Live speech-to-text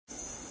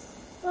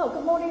Well,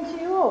 good morning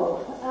to you all.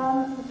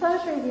 The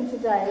first reading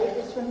today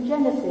is from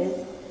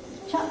Genesis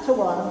chapter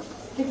 1,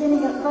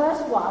 beginning at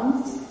verse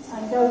 1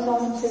 and goes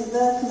on to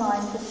verse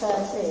 9 to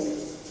 13.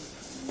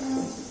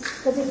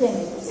 The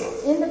beginning.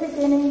 In the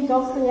beginning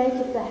God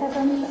created the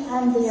heavens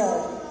and the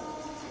earth.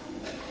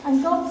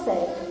 And God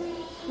said,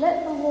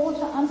 "Let the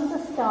water under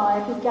the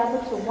sky be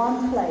gathered to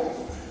one place,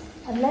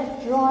 and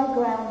let dry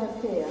ground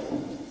appear."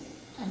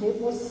 And it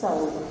was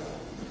so.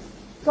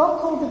 God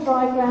called the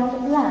dry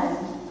ground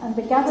land, and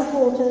the gathered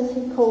waters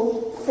he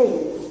called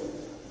seas.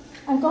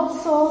 And God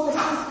saw that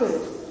it was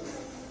good.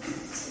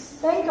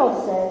 Then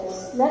God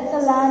said, "Let the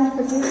land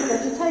produce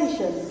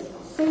vegetation,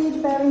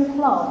 seed-bearing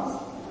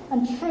plants,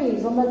 and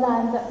trees on the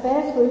land that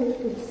bear fruit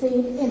with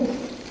seed in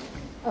it,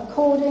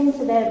 according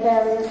to their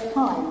various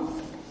kinds."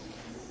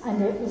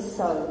 And it was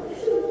so.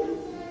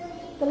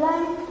 The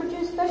land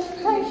produced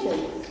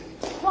vegetation,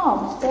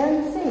 plants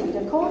bearing seed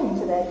according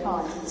to their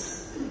kinds,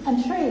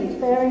 and trees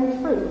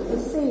bearing fruit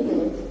with seed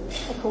in it,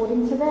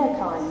 according to their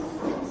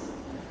kinds.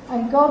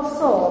 And God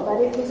saw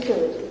that it was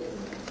good.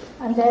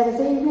 And there was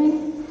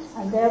evening,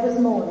 and there was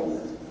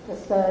morning, the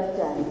third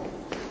day.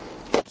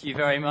 Thank you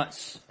very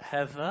much,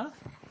 Heather.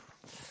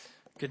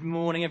 Good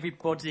morning,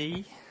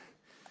 everybody.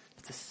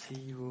 Good to see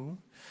you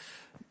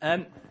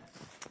all.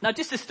 Now,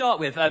 just to start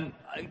with,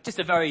 just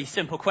a very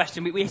simple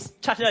question. We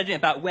chatted earlier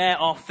about where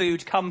our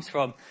food comes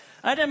from.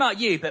 I don't know about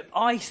you, but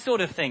I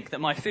sort of think that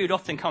my food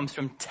often comes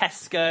from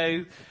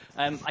Tesco.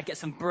 I get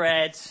some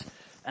bread,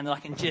 and then I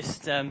can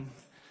just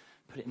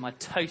put it in my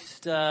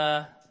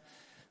toaster.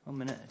 1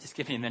 minute, just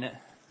give me a minute.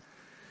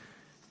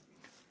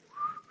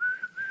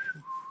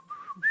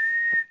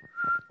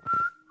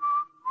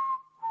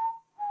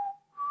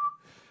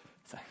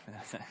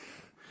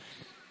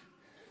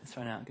 Let's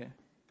try it out again.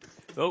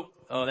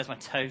 Oh, there's my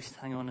toast.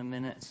 Hang on a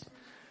minute.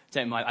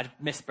 Don't mind. I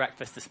missed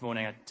breakfast this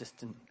morning. I just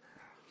didn't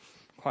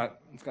quite.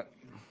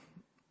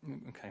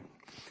 Okay.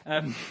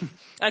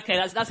 Okay,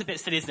 that's a bit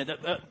silly, isn't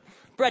it?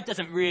 Bread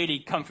doesn't really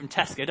come from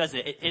Tesco, does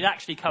it? It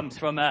actually comes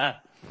from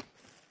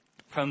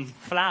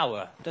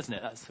flour, doesn't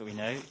it? That's what we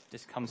know. It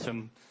just comes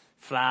from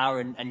flour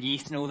and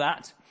yeast and all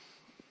that.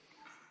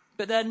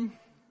 But then,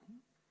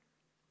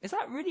 is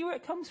that really where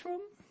it comes from?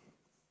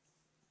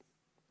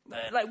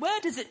 Where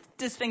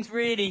does things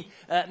really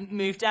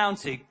move down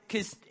to?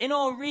 Because in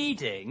our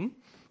reading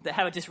that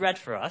Howard just read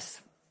for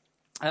us,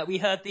 we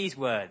heard these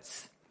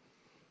words.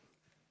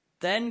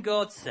 Then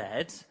God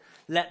said,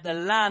 "Let the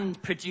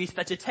land produce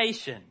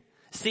vegetation,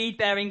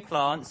 seed-bearing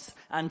plants,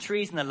 and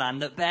trees in the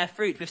land that bear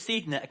fruit with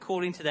seed in it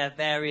according to their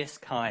various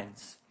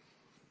kinds."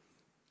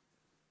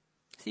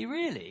 See,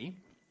 really,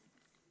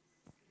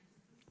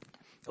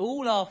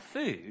 all our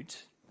food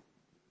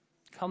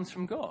comes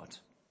from God.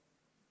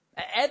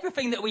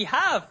 Everything that we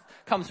have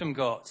comes from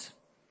God.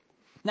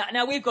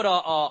 Now we've got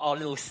our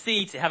little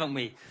seeds here, haven't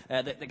we?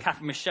 That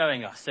Catherine was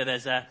showing us. So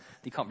there's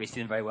you can't really see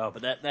them very well,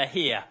 but they're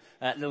here,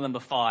 little number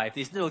 5.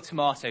 These little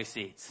tomato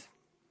seeds.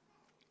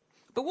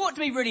 But what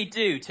do we really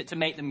do to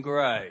make them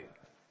grow?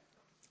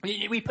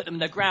 We put them in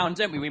the ground,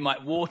 don't we? We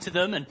might water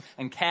them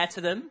and care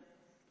to them.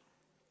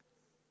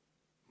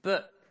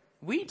 But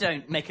we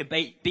don't make a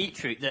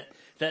beetroot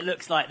that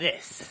looks like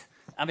this.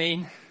 I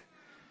mean,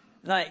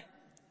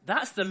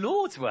 that's the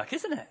Lord's work,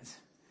 isn't it?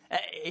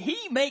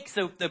 He makes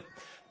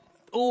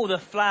all the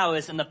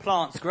flowers and the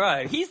plants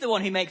grow. He's the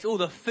one who makes all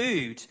the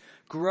food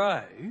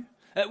grow.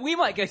 We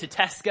might go to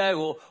Tesco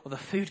or the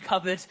food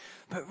cupboard,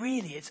 but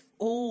really it's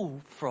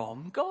all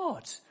from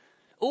God.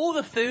 All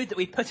the food that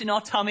we put in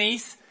our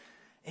tummies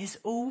is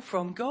all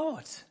from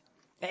God.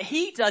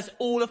 He does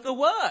all of the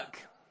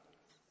work.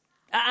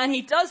 And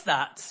he does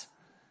that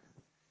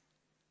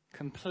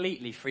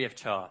completely free of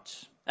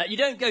charge. You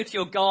don't go to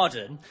your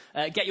garden,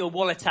 get your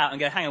wallet out and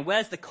go, "Hang on,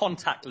 where's the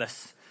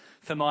contactless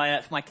for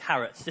my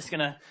carrots? Just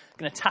gonna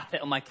tap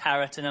it on my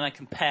carrot and then I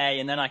can pay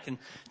and then I can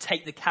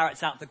take the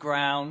carrots out the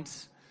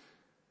ground."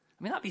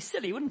 I mean, that'd be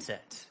silly, wouldn't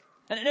it?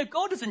 And no,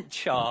 God doesn't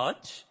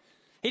charge.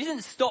 He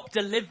doesn't stop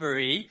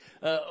delivery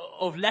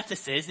of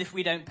lettuces if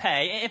we don't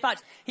pay. In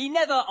fact, he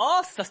never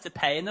asks us to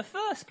pay in the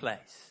first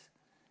place.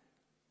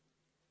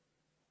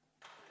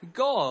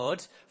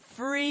 God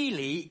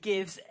freely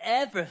gives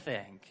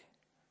everything.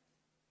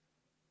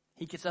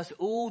 He gives us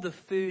all the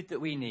food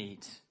that we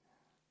need.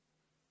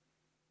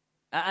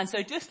 And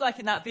so just like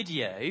in that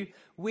video,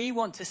 we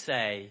want to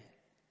say,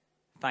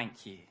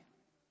 thank you.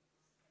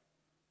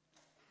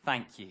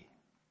 Thank you.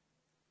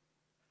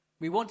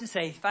 We want to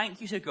say thank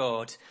you to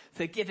God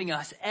for giving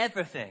us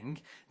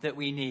everything that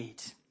we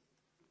need.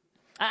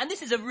 And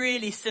this is a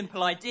really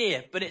simple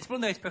idea, but it's one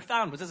of those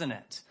profound ones, isn't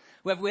it?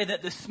 Whether we're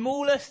the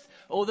smallest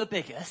or the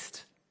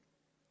biggest,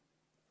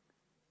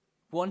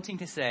 wanting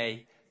to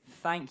say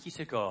thank you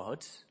to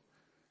God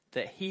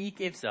that he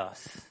gives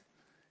us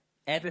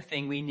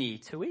everything we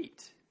need to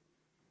eat.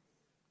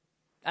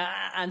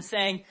 And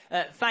saying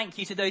thank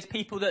you to those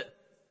people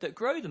that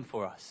grow them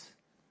for us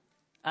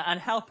and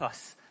help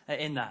us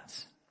in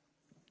that.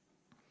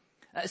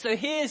 So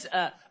here's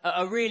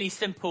a really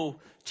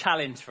simple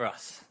challenge for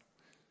us.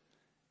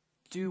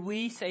 Do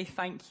we say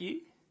thank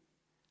you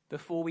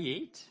before we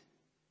eat?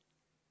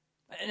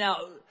 Now,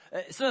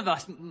 some of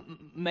us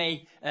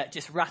may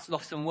just rattle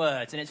off some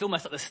words, and it's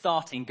almost like the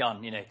starting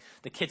gun, you know.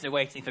 The kids are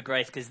waiting for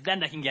grace because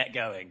then they can get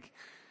going.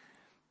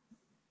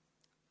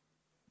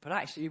 But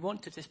actually, we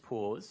want to just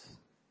pause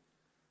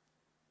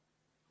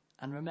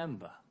and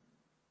remember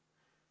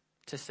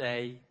to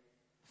say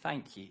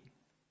thank you.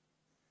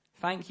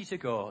 Thank you to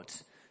God,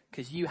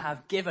 because you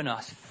have given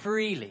us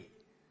freely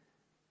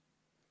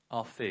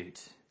our food,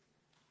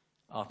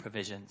 our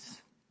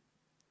provisions.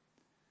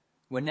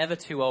 We're never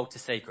too old to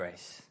say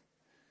grace.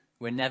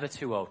 We're never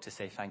too old to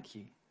say thank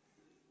you.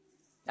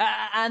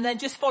 And then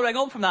just following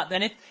on from that,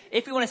 then,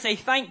 if we want to say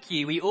thank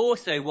you, we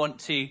also want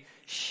to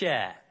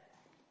share.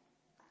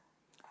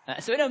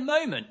 So in a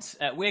moment,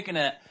 we're going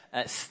to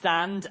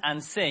stand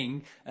and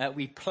sing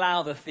We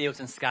Plough the Fields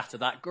and Scatter,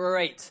 that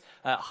great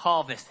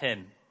harvest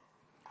hymn.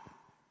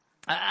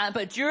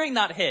 But during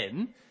that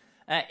hymn,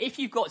 if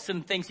you've got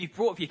some things you've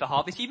brought with you for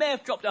harvest, you may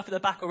have dropped off at the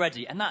back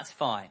already, and that's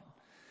fine.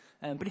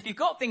 But if you've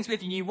got things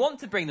with you and you want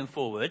to bring them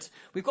forward,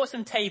 we've got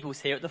some tables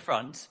here at the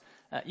front.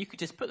 You could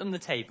just put them on the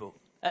table,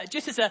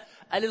 just as a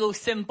little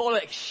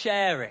symbolic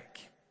sharing.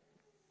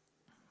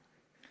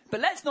 But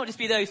let's not just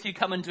be those who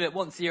come and do it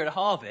once a year at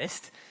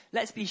harvest.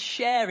 Let's be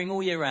sharing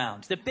all year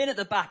round. The bin at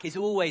the back is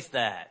always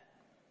there.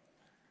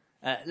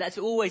 Let's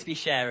always be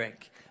sharing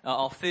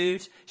our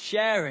food,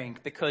 sharing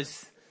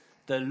because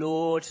the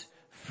Lord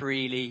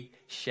freely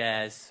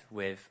shares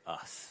with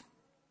us.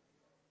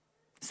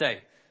 So,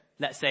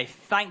 let's say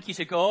thank you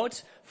to God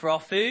for our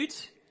food,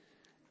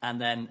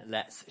 and then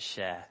let's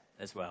share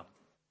as well.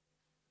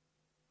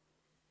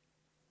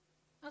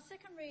 Our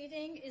second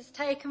reading is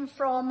taken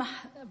from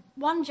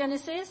 1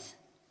 Genesis,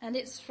 and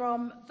it's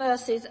from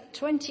verses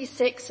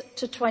 26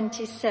 to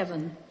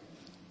 27.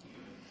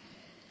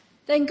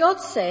 Then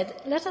God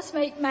said, "Let us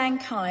make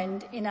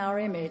mankind in our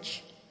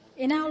image,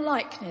 in our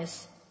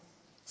likeness,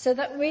 so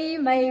that we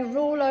may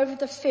rule over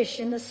the fish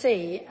in the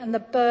sea and the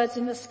birds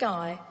in the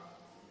sky,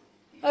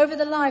 over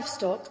the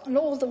livestock and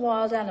all the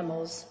wild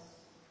animals,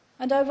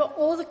 and over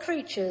all the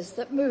creatures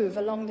that move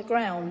along the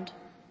ground."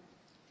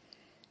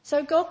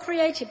 So God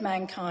created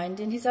mankind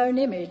in his own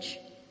image.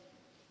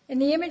 In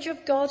the image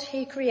of God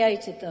he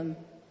created them.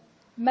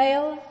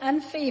 Male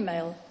and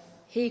female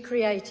he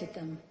created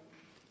them.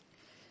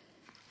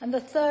 And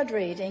the third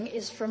reading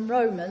is from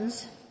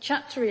Romans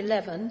chapter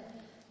 11,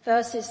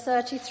 verses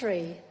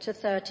 33 to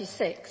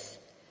 36.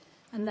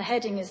 And the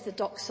heading is the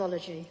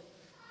doxology.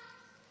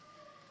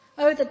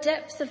 Oh, the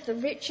depth of the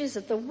riches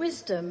of the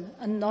wisdom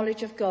and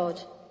knowledge of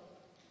God.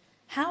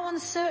 How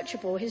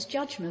unsearchable his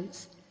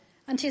judgments,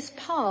 and his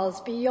paths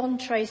beyond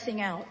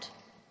tracing out.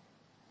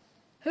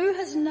 Who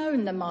has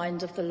known the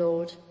mind of the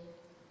Lord?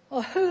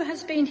 Or who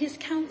has been his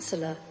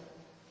counselor?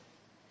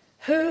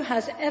 Who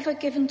has ever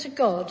given to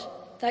God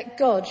that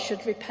God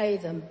should repay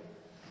them?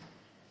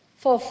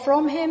 For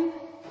from him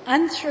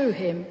and through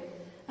him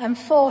and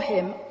for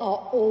him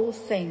are all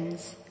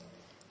things.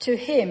 To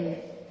him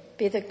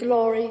be the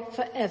glory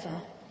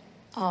forever.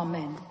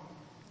 Amen.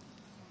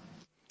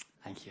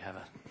 Thank you,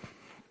 Heather.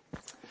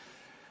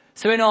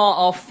 So in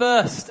our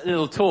first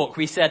little talk,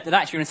 we said that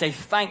actually we're going to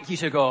say thank you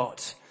to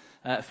God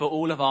for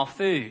all of our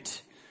food.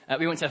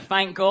 We want to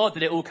thank God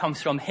that it all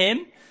comes from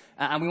him,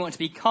 and we want to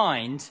be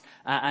kind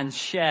and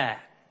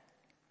share.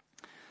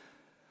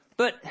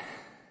 But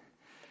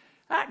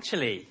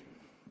actually,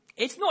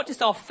 it's not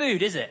just our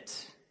food, is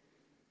it?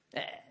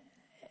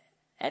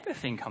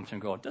 Everything comes from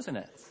God, doesn't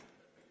it?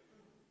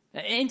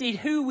 Indeed,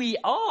 who we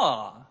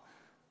are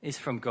is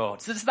from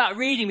God. So this is that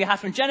reading we had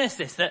from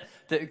Genesis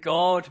that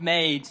God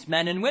made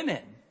men and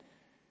women.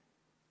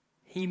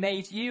 He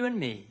made you and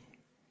me.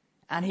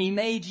 And he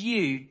made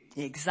you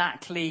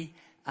exactly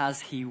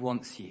as he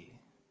wants you.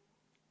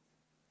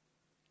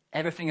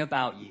 Everything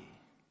about you.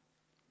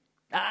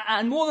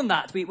 And more than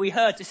that, we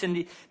heard just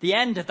in the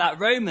end of that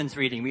Romans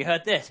reading, we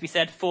heard this. We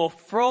said, for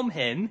from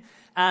him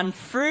and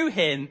through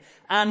him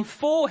and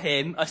for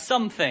him are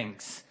some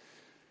things.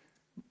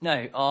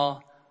 No,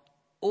 are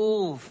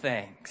all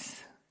things.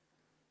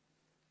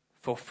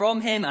 For from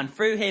him and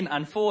through him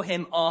and for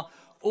him are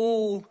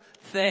all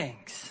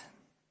things.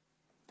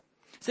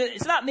 So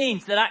that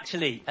means that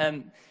actually,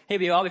 here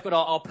we are, we've got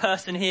our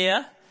person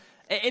here.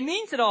 It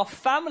means that our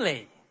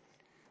family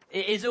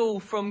is all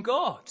from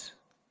God.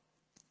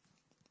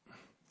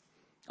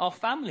 Our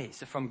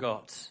families are from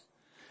God.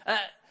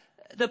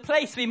 The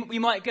place we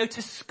might go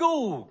to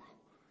school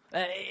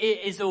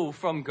is all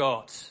from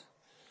God.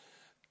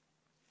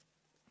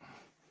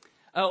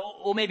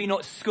 Or maybe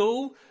not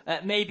school,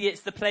 maybe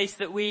it's the place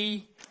that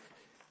we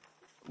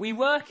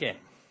work in.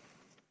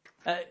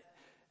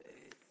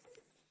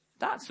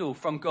 That's all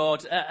from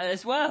God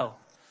as well.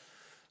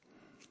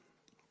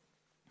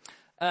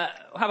 How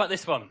about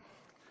this one?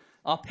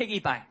 Our piggy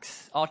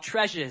banks, our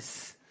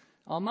treasures,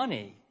 our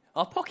money,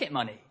 our pocket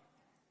money.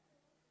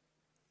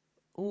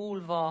 All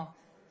of our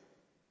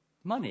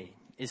money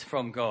is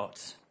from God.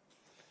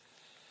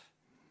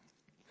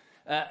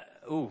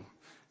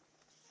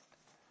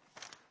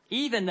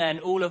 Even then,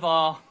 all of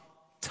our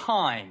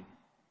time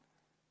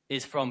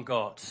is from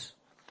God.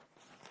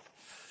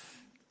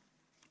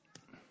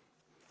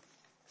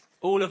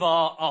 All of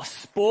our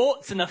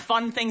sports and the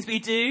fun things we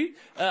do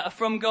are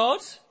from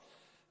God.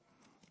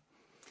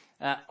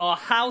 Our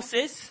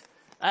houses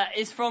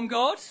is from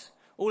God.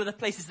 All of the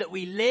places that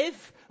we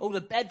live, all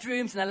the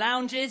bedrooms and the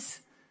lounges,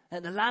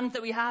 the land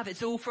that we have,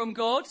 it's all from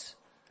God.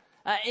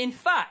 In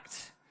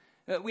fact,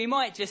 we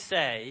might just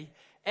say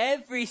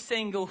every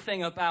single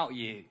thing about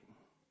you,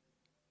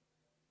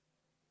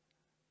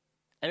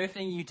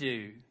 everything you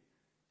do,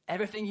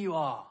 everything you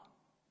are,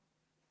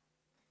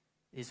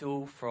 is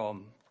all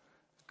from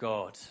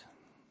God.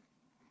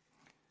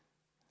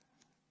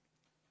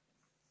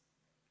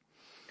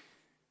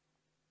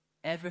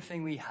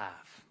 Everything we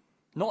have,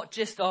 not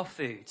just our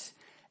food,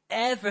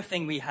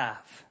 everything we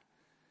have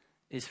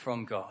is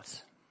from God.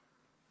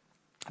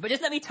 But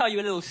just let me tell you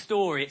a little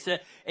story.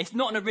 It's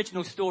not an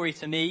original story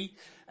to me.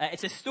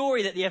 It's a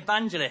story that the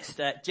evangelist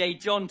J.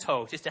 John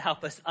told just to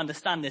help us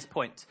understand this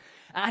point.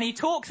 And he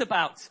talks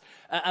about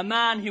a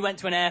man who went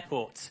to an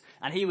airport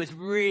and he was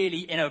really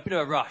in a bit of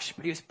a rush,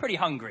 but he was pretty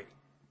hungry.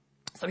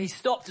 So he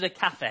stopped at a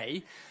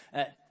cafe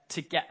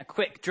to get a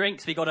quick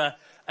drink. So he got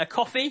a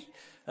coffee.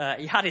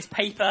 He had his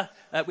paper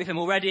with him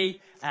already,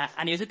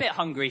 and he was a bit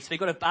hungry, so he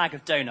got a bag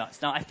of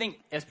donuts. Now, I think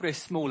it was probably a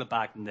smaller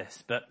bag than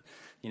this, but,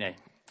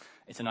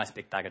 it's a nice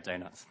big bag of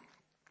donuts.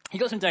 He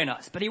got some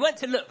donuts, but he went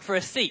to look for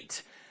a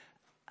seat,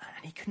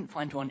 and he couldn't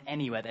find one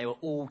anywhere. They were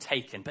all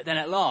taken. But then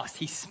at last,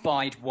 he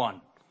spied one.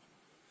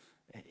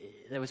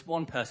 There was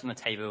one person on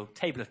the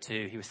table of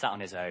two. He was sat on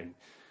his own.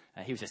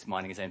 He was just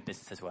minding his own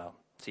business as well.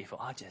 So he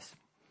thought,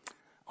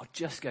 I'll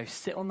just go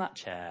sit on that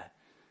chair,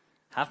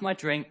 have my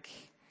drink,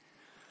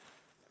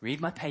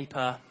 read my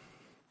paper,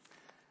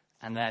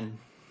 and then,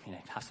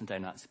 have some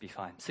donuts, be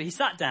fine. So he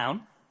sat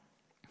down,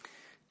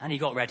 and he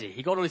got ready.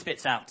 He got all his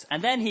bits out.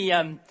 And then he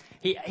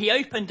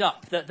opened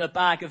up the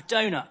bag of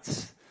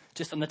donuts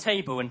just on the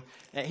table, and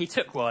he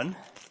took one,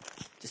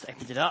 just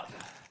opened it up,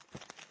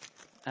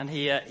 and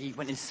he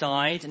went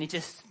inside, and he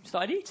just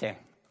started eating.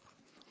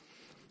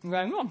 And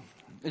going on.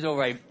 It was all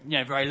very,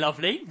 very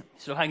lovely.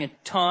 Sort of having a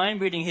time,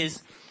 reading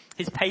his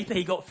paper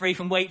he got free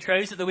from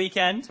Waitrose at the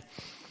weekend.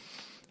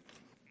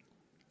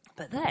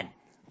 But then,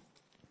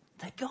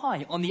 the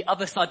guy on the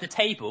other side of the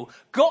table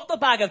got the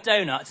bag of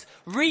donuts,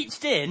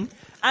 reached in,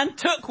 and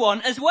took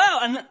one as well,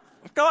 and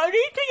started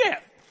eating it.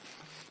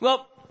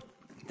 Well,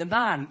 the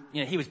man,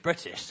 he was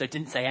British, so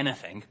didn't say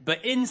anything,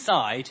 but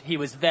inside, he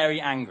was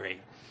very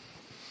angry.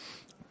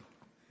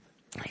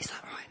 And he's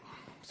like, right.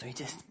 So he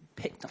just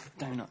picked up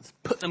the donuts,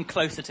 put them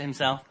closer to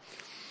himself,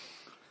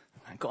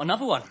 and got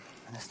another one,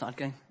 and then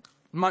started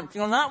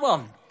munching on that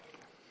one.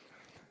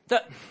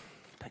 But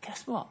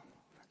guess what?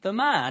 The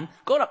man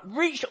got up,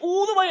 reached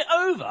all the way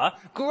over,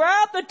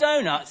 grabbed the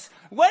donuts,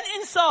 went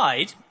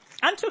inside,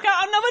 and took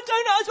out another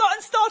donut as well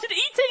and started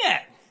eating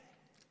it.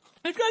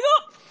 What's going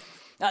on?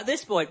 At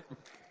this point,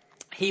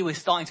 he was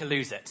starting to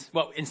lose it.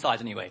 Well, inside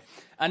anyway.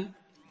 And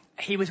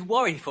he was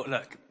worried. He thought,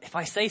 look, if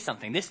I say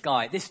something, this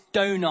guy, this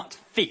donut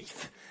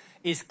thief,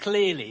 is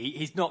clearly,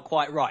 he's not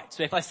quite right.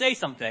 So if I say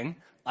something,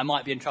 I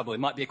might be in trouble. It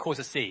might be a cause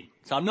of scene.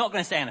 So I'm not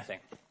going to say anything.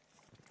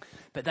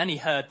 But then he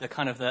heard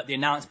the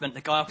announcement.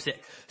 The guy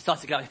opposite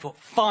started to go. He thought,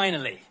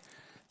 finally,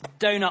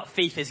 donut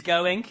thief is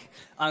going.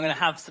 I'm going to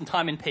have some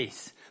time in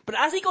peace. But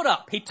as he got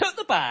up, he took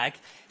the bag.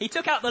 He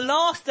took out the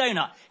last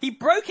donut. He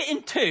broke it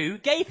in two,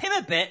 gave him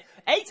a bit,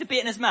 ate a bit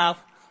in his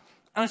mouth,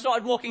 and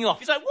started walking off.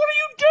 He's like, what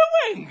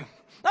are you doing?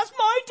 That's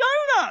my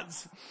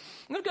donuts.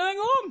 What's going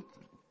on?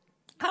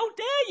 How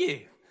dare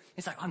you?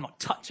 He's like, I'm not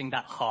touching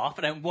that half.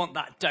 I don't want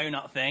that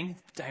donut thing.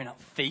 Donut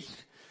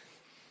thief.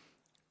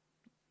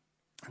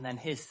 And then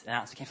his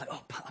announcer came, like,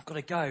 I've got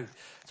to go.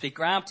 So he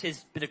grabbed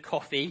his bit of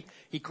coffee,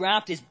 he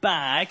grabbed his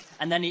bag,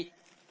 and then he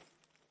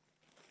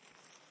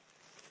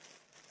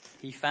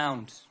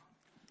found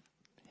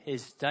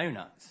his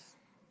donuts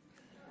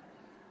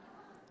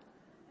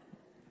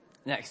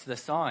next to the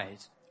side.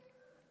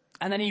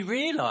 And then he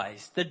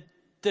realized that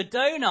the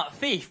donut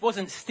thief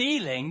wasn't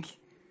stealing,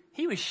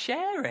 he was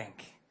sharing.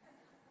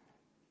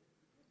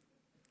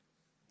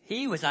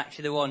 He was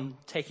actually the one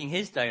taking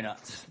his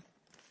donuts.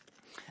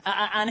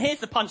 And here's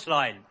the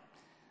punchline.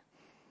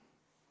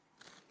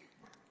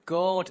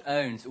 God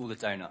owns all the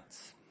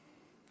donuts.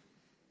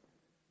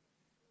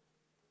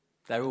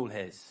 They're all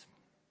his.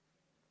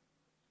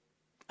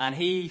 And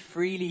he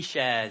freely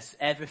shares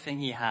everything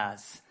he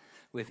has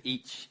with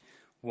each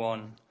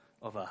one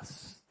of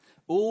us.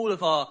 All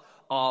of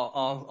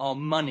our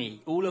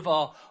money, all of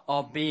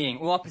our being,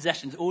 all our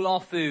possessions, all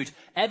our food,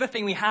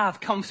 everything we have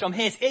comes from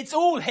his. It's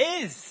all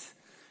his.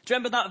 Do you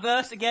remember that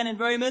verse again in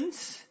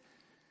Romans?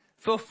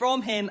 For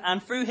from him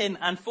and through him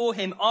and for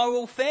him are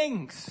all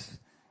things.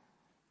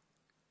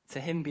 To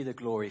him be the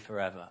glory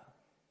forever.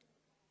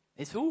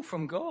 It's all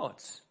from God.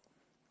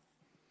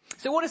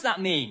 So what does that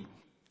mean?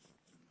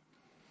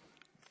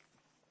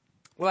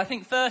 Well, I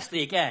think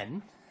firstly,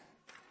 again,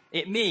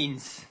 it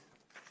means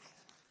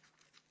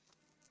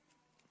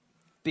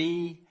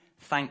be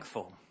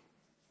thankful.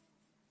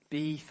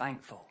 Be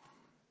thankful.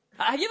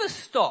 Have you ever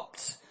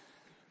stopped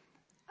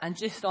and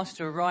just started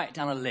to write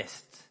down a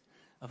list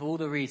of all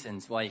the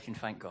reasons why you can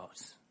thank God?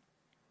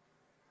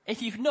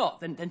 If you've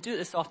not, then do it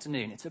this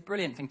afternoon. It's a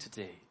brilliant thing to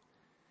do.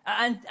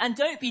 And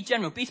don't be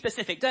general, be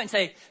specific. Don't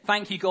say,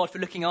 thank you, God, for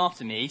looking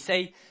after me.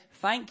 Say,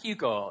 thank you,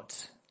 God,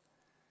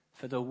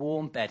 for the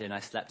warm bedding I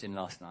slept in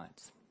last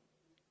night.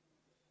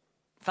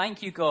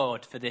 Thank you,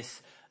 God, for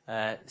this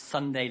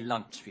Sunday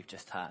lunch we've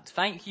just had.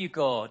 Thank you,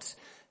 God,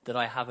 that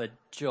I have a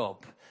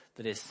job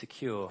that is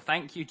secure.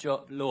 Thank you,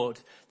 Lord,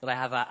 that I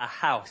have a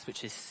house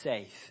which is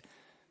safe.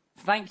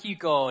 Thank you,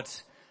 God,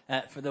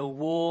 for the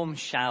warm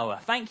shower.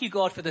 Thank you,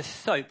 God, for the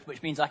soap,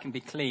 which means I can be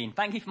clean.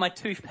 Thank you for my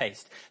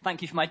toothpaste.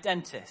 Thank you for my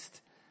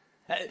dentist.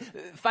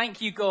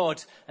 Thank you,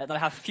 God, that I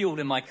have fuel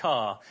in my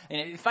car.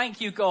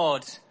 Thank you,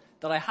 God,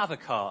 that I have a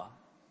car.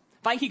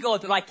 Thank you,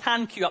 God, that I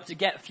can queue up to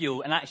get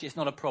fuel, and actually it's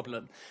not a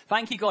problem.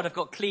 Thank you, God, I've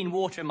got clean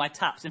water in my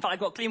taps. In fact, I've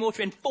got clean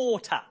water in 4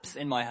 taps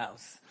in my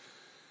house.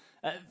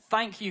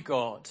 Thank you,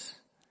 God,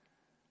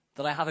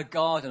 that I have a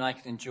garden I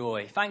can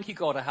enjoy. Thank you,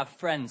 God, I have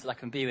friends that I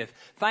can be with.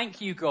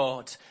 Thank you,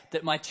 God,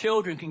 that my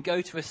children can go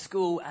to a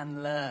school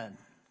and learn.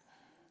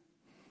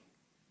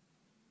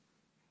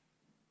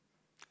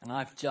 And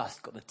I've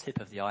just got the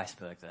tip of the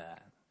iceberg there.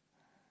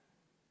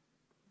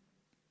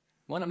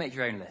 Why not make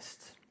your own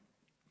list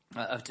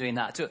of doing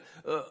that?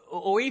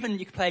 Or even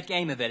you could play a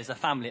game of it as a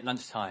family at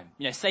lunchtime.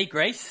 Say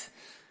grace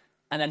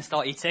and then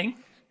start eating.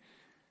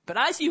 But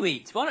as you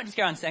eat, why not just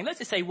go around saying, let's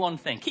just say one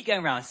thing. Keep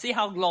going around. See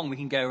how long we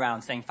can go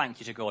around saying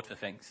thank you to God for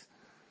things.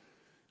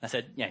 I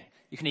said,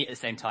 you can eat at the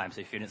same time so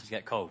your food doesn't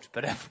get cold.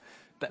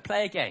 But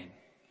play a game.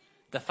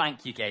 The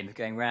thank you game of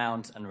going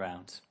round and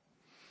round. So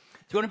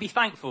we want to be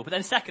thankful. But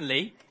then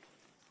secondly,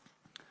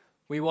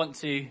 we want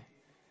to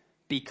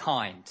be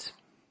kind.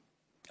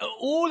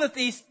 All of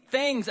these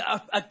things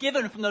are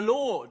given from the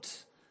Lord.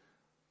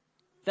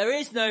 There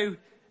is no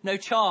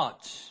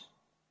charge.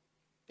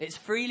 It's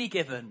freely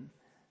given.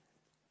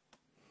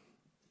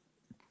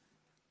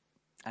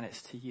 And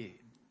it's to you.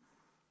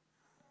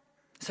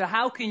 So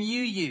how can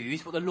you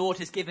use what the Lord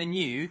has given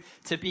you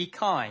to be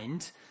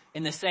kind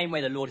in the same way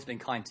the Lord has been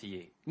kind to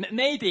you?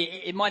 Maybe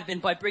it might have been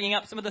by bringing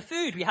up some of the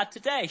food we had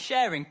today,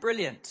 sharing,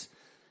 brilliant.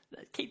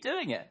 Keep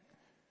doing it.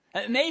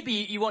 Maybe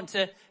you want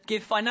to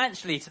give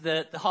financially to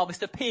the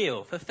Harvest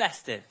Appeal for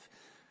Festive,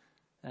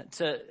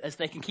 as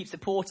they can keep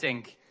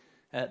supporting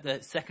the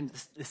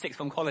sixth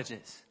form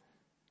colleges.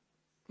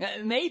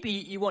 Maybe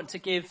you want to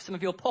give some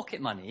of your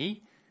pocket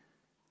money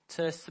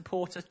to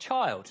support a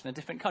child in a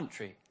different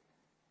country,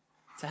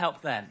 to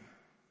help them.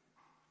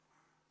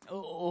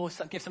 Or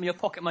give some of your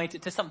pocket money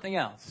to something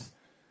else.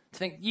 To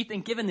think, you've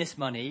been given this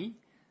money,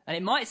 and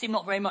it might seem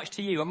not very much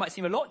to you, or it might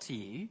seem a lot to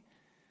you,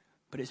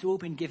 but it's all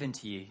been given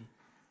to you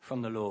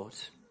from the Lord.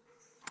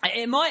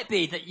 It might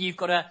be that you've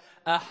got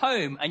a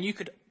home, and you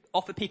could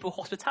offer people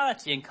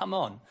hospitality and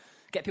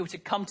get people to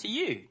come to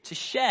you, to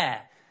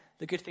share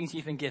the good things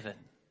you've been given.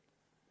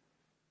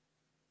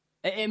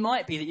 It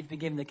might be that you've been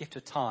given the gift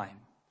of time.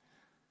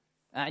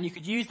 And you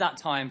could use that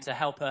time to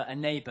help a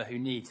neighbour who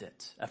needs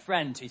it, a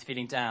friend who's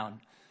feeling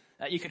down.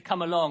 You could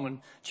come along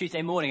on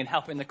Tuesday morning and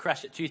help in the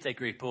creche at Tuesday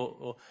group,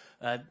 or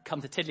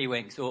come to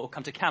Tiddlywinks, or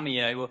come to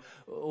Cameo,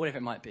 or whatever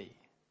it might be.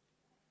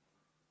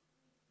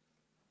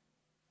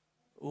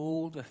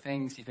 All the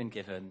things you've been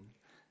given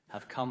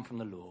have come from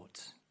the Lord.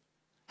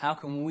 How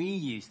can we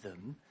use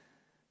them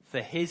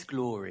for his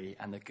glory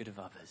and the good of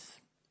others?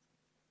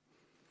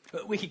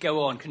 But we could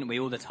go on, couldn't we,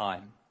 all the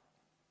time,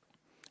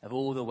 of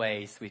all the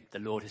ways the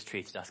Lord has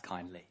treated us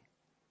kindly.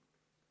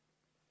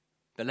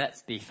 But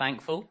let's be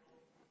thankful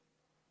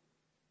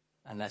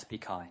and let's be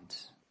kind.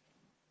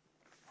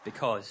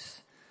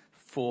 Because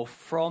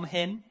from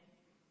him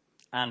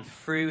and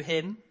through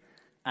him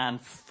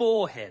and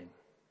for him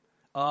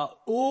are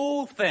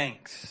all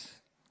things.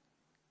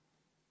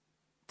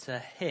 To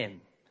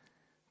him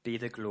be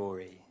the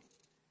glory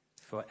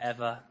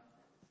forever.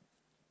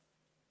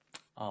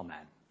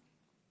 Amen.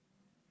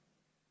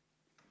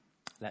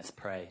 Let's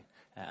pray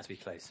as we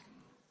close.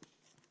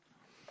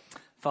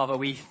 Father,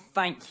 we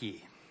thank you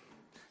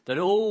that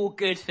all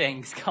good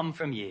things come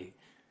from you.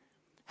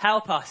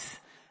 Help us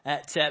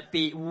to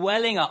be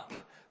welling up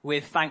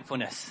with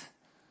thankfulness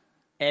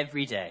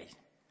every day,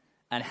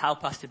 and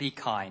help us to be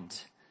kind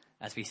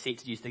as we seek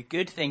to use the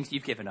good things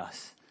you've given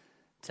us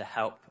to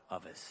help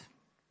others.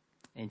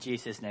 In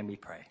Jesus' name we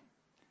pray.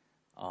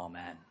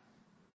 Amen.